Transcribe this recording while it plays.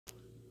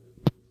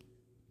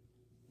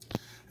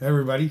Hey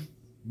everybody,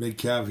 Big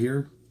Cav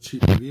here,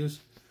 Cheap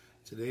Reviews.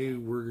 Today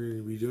we're going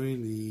to be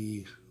doing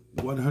the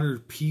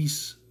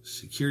 100-piece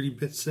security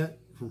bit set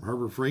from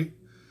Harbor Freight,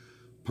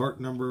 part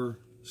number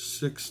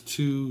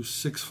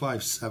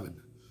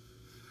 62657.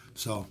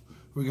 So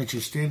we got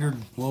your standard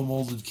blow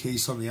molded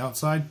case on the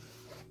outside,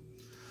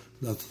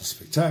 nothing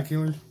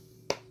spectacular.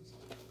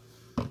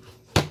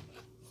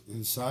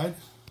 Inside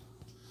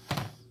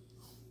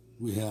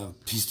we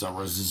have piece de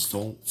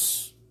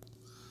resistance.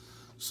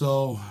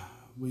 So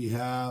we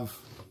have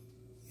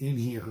in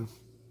here,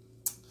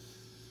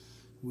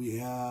 we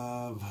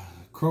have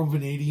chrome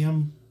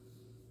vanadium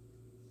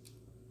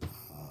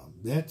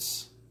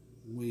bits.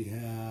 We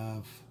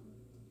have,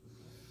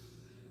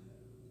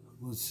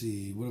 let's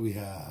see, what do we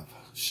have?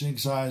 Shank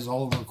size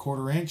all over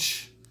 1/4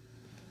 inch.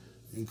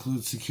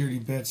 Includes security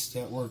bits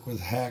that work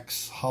with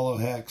hex, hollow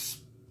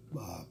hex,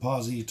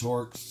 posi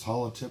Torx,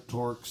 hollow tip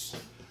Torx,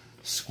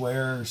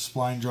 square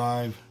spline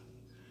drive.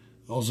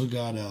 Also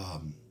got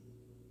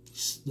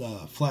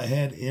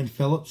flathead and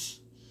Phillips.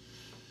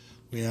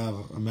 We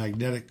have a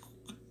magnetic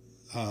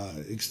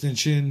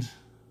extension.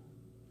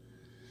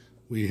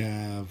 We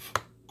have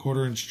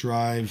 1/4 inch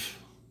drive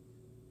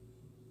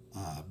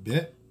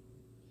bit.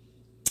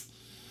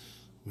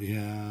 We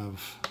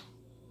have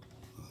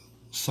a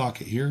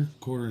socket here,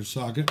 1/4 inch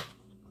socket.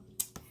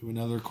 We have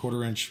another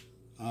 1/4 inch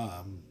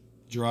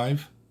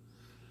drive.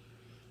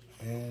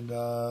 And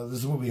this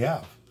is what we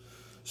have.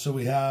 So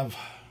we have,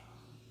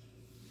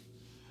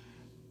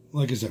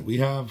 like I said, we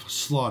have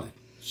slotted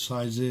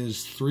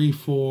sizes 3,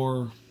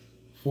 4,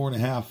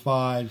 4.5,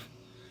 5,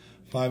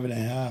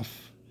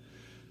 5.5,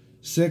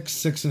 6,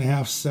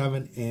 6.5,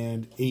 7,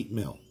 and 8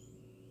 mil.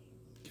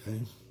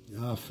 Okay.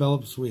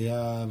 Phillips, we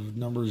have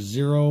numbers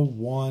 0,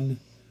 1,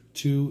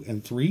 2,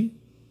 and 3.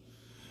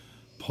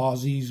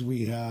 Posis,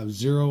 we have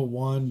 0,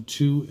 1,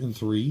 2, and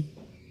 3.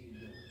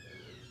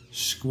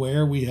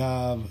 Square, we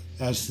have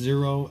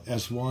S0,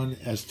 S1,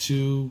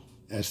 S2,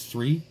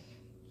 S3.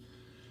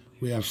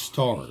 We have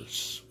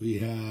stars. We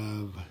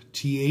have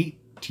T8,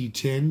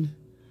 T10,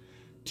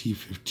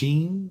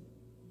 T15,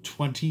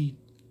 20,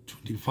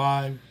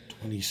 25,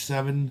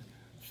 27,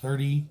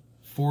 30,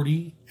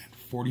 40, and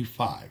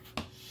 45.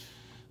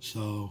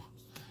 So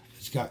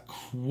it's got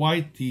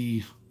quite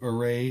the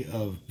array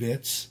of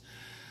bits.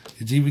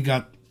 It's even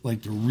got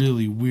like the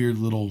really weird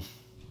little,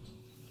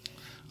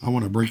 I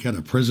want to break out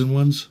of prison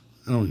ones.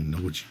 I don't even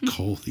know what you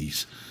call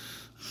these.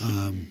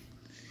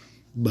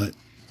 But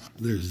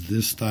there's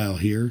this style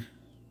here.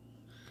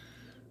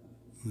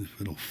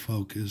 If it'll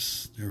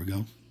focus, there we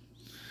go.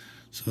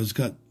 So it's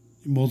got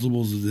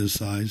multiples of this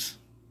size.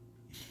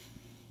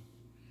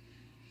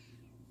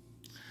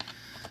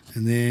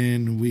 And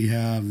then we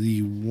have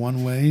the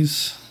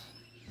one-ways.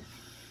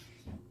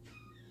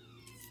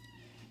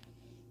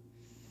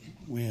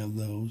 We have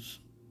those.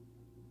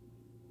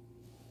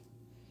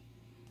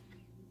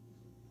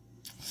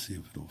 Let's see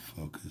if it'll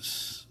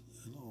focus.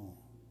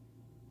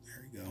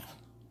 There we go.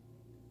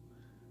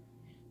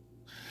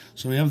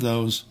 So we have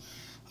those.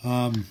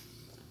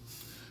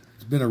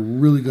 It's been a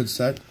really good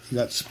set. You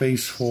got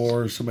space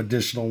for some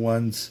additional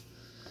ones.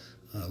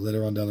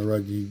 Later on down the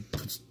road, you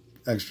put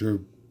extra,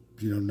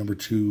 number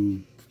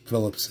 2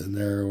 Phillips in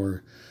there,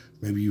 or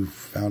maybe you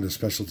found a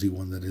specialty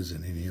one that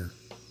isn't in here.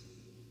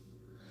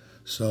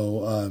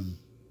 So,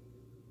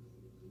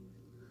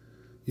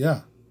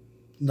 yeah,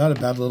 not a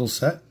bad little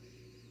set.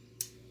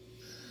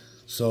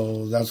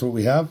 So that's what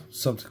we have.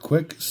 Something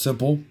quick,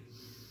 simple.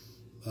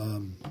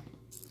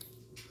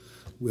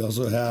 We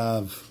also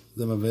have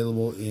them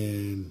available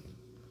in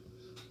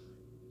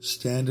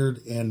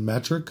standard and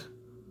metric.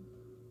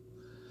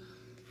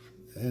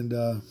 And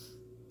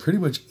pretty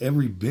much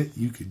every bit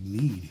you could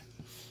need.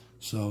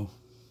 So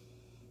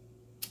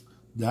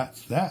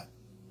that's that.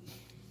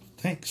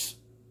 Thanks.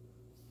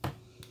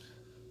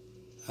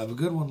 Have a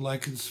good one.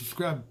 Like and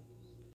subscribe.